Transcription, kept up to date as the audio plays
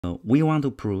So we want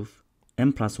to prove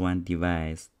n+1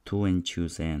 divides 2 and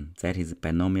choose n. That is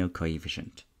binomial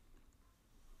coefficient.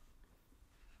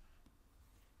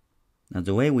 Now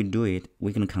the way we do it,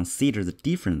 we can consider the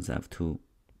difference of two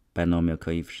binomial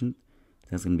coefficients.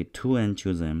 That's going to be 2n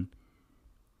choose n.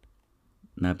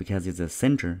 Now because it's the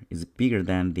center is bigger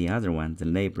than the other one, the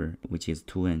neighbor, which is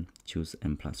 2n choose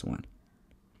n+1.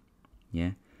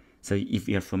 Yeah. So if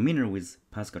you're familiar with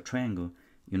Pascal triangle,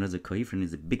 you know the coefficient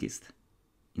is the biggest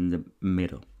in the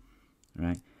middle,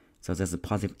 right? So that's a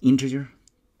positive integer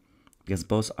because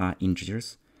both are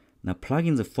integers. Now plug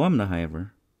in the formula,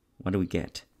 however, what do we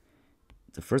get?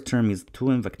 The first term is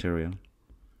 2n factorial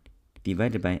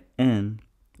divided by n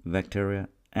factorial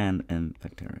and n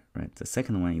factorial, right? The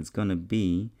second one is going to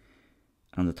be,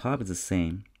 on the top is the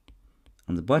same.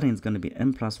 On the bottom is going to be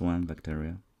n+1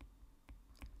 factorial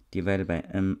divided by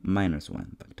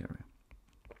n-1 factorial.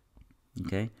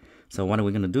 Okay, so what are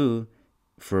we going to do?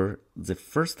 For the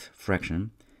first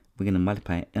fraction, we're going to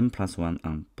multiply n+1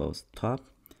 on both top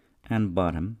and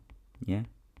bottom, yeah?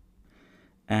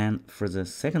 And for the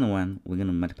second one, we're going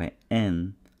to multiply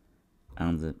n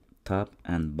on the top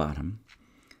and bottom.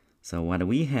 So what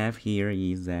we have here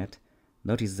is that,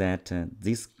 notice that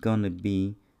this is going to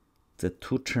be the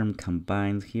two terms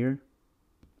combined here.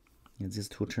 Yeah, these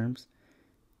two terms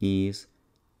is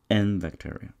n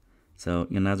factorial. So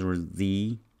in other words,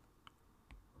 the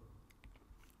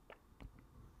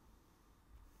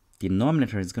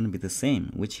denominator is going to be the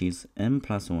same, which is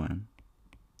n+1,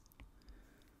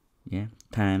 yeah,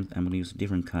 times, I'm going to use a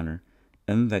different color,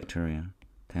 n factorial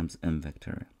times n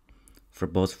factorial for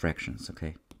both fractions,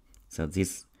 okay? So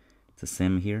this, the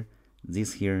same here,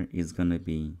 this here is going to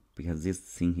be, because this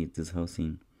thing here, this whole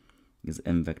thing is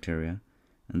n factorial,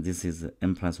 and this is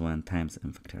n+1 times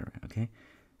n factorial, okay?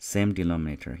 Same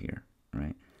denominator here,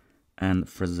 right? And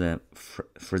for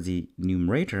the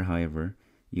numerator, however,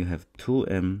 you have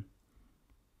 2m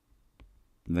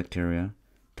factorial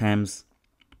times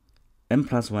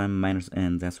n+1 minus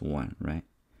n, that's 1, right?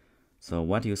 So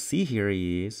what you see here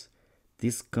is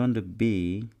this is going to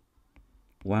be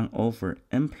 1 over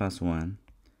n+1,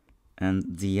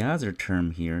 and the other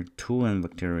term here, 2n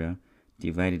factorial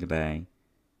divided by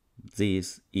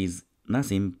this is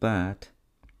nothing but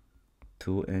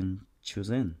 2n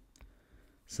choose n.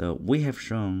 So we have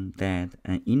shown that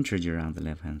an integer on the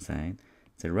left hand side,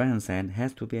 the right hand side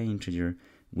has to be an integer,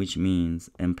 which means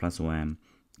n+1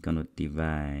 gonna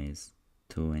divide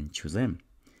 2n choose n.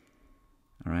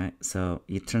 Alright, so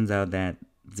it turns out that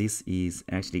this is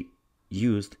actually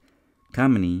used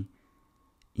commonly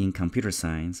in computer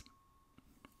science.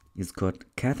 It's called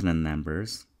Catalan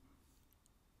numbers.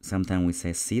 Sometimes we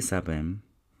say C sub m.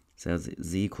 So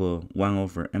z equal 1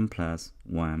 over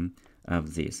n+1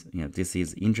 of this. You know, this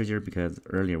is integer because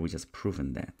earlier we just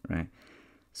proven that, right?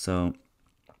 So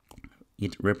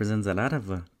it represents a lot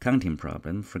of counting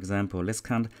problem. For example, let's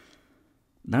count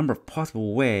number of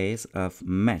possible ways of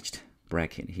matched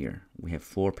bracket here. We have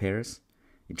 4 pairs.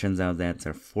 It turns out that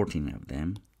there are 14 of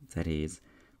them. That is,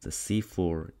 the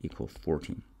C4 equal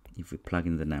 14 if we plug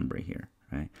in the number here,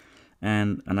 right?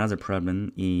 And another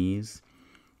problem is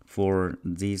for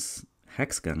this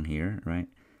hexagon here, right?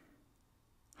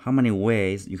 How many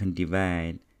ways you can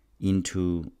divide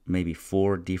into maybe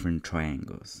 4 different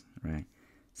triangles, right?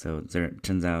 So there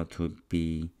turns out to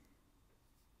be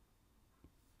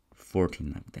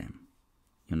 14 of them.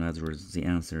 In other words, the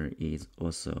answer is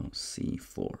also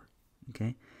C4,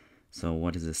 okay? So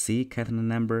what is the C Catalan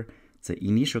number? The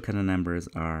initial Catalan numbers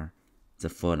are the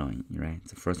following, right?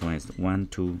 The first one is 1,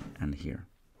 2, and here,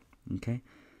 okay?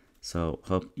 So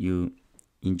hope you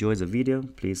enjoy the video.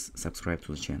 Please subscribe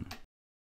to the channel.